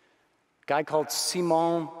 A guy called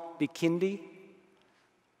Simon Bikindi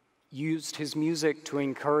used his music to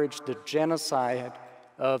encourage the genocide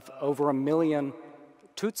of over 1 million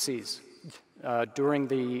Tutsis during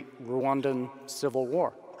the Rwandan Civil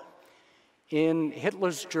War. In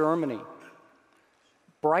Hitler's Germany,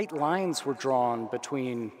 bright lines were drawn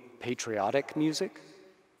between patriotic music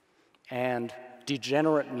and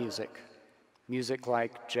degenerate music, music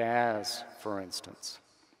like jazz, for instance.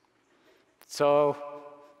 So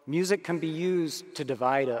music can be used to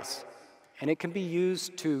divide us, and it can be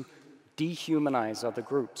used to dehumanize other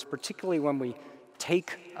groups, particularly when we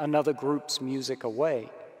take another group's music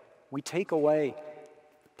away. We take away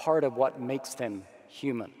part of what makes them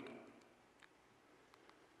human.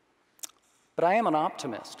 But I am an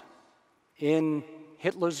optimist. In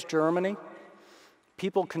Hitler's Germany,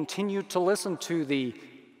 people continued to listen to the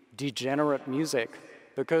degenerate music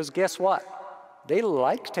because guess what? They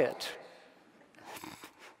liked it.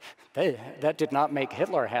 That did not make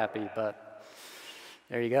Hitler happy, but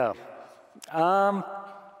there you go.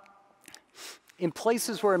 In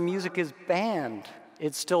places where music is banned,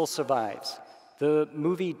 it still survives. The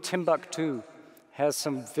movie Timbuktu has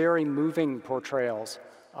some very moving portrayals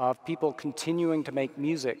of people continuing to make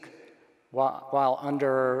music while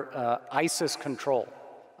under ISIS control,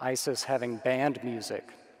 ISIS having banned music.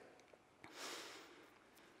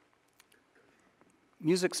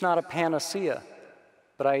 Music's not a panacea,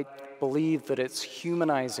 but I believe that its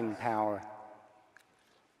humanizing power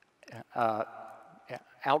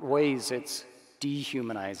outweighs its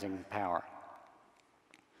dehumanizing power.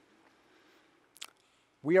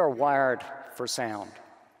 We are wired for sound,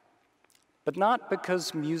 but not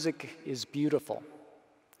because music is beautiful.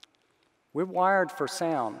 We're wired for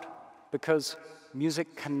sound because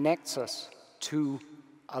music connects us to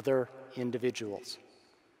other individuals.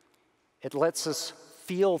 It lets us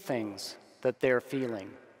feel things that they're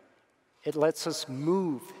feeling. It lets us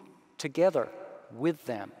move together with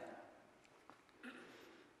them.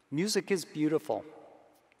 Music is beautiful,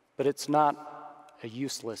 but it's not a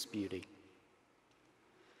useless beauty.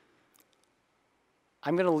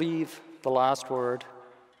 I'm going to leave the last word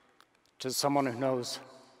to someone who knows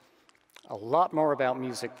a lot more about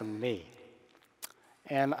music than me.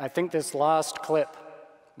 And I think this last clip,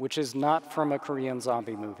 which is not from a Korean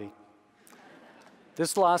zombie movie,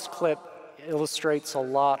 this last clip illustrates a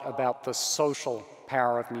lot about the social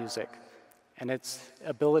power of music and its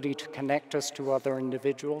ability to connect us to other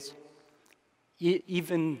individuals,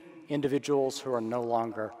 even individuals who are no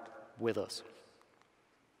longer with us.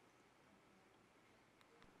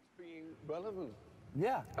 Being relevant.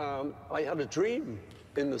 Yeah. I had a dream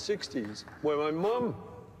in the 60s where my mum,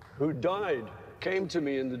 who died, came to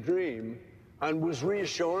me in the dream and was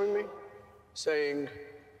reassuring me, saying,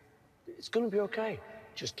 it's going to be okay,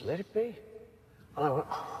 just let it be. And I went,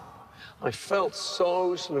 oh. I felt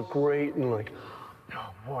so sort of great and like,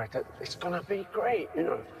 oh boy, it's going to be great, you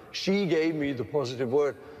know. She gave me the positive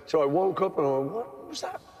word. So I woke up and I went, what was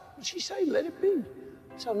that? What did she say? Let it be.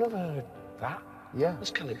 I said, I've never heard that. Yeah. That's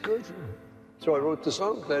kind of good. So I wrote the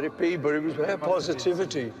song, Let It Be, but it was her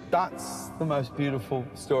positivity. That's the most beautiful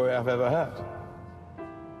story I've ever heard.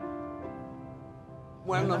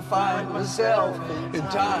 When I find myself in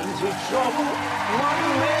times of trouble,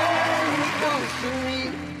 one man comes to me,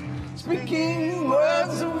 speaking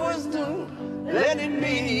words of wisdom, let it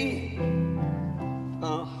be.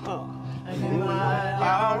 And in my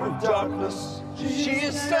hour of darkness, she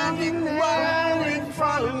is standing right in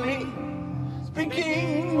front of me,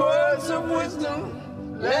 speaking words of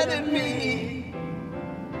wisdom, let it be.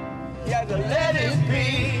 Yeah, let it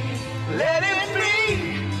be, let it be,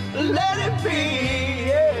 let it be,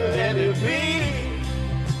 yeah, let it be.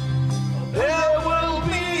 There will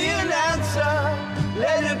be an answer,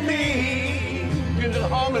 let it be. Into the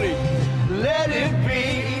harmony, let it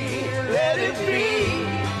be, let it be,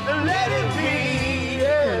 let it be,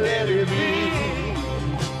 yeah, let it be.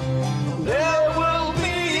 There will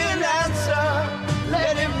be an answer,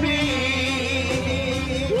 let it be.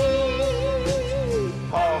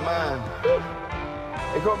 Oh man,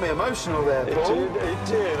 it got me emotional there, Paul. It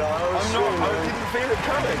did. I didn't feel it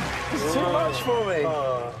coming. It's too much for me.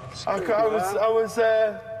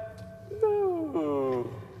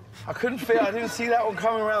 I couldn't feel. I didn't see that one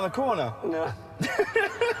coming around the corner. No.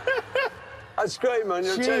 That's great, man.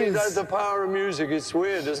 You're telling you that's the power of music. It's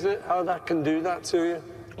weird, isn't it? How that can do that to you.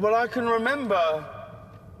 Well, I can remember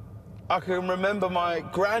my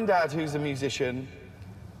granddad, who's a musician,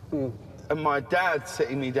 and my dad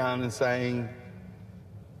sitting me down and saying,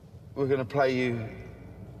 we're going to play you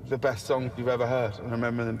the best song you've ever heard. And I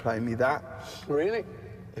remember them playing me that. Really?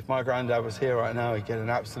 If my granddad was here right now, he'd get an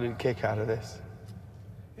absolute kick out of this.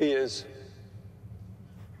 He is.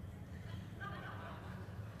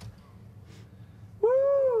 Woo!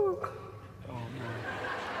 Oh,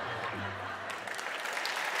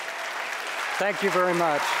 thank you very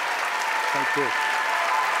much. Thank you.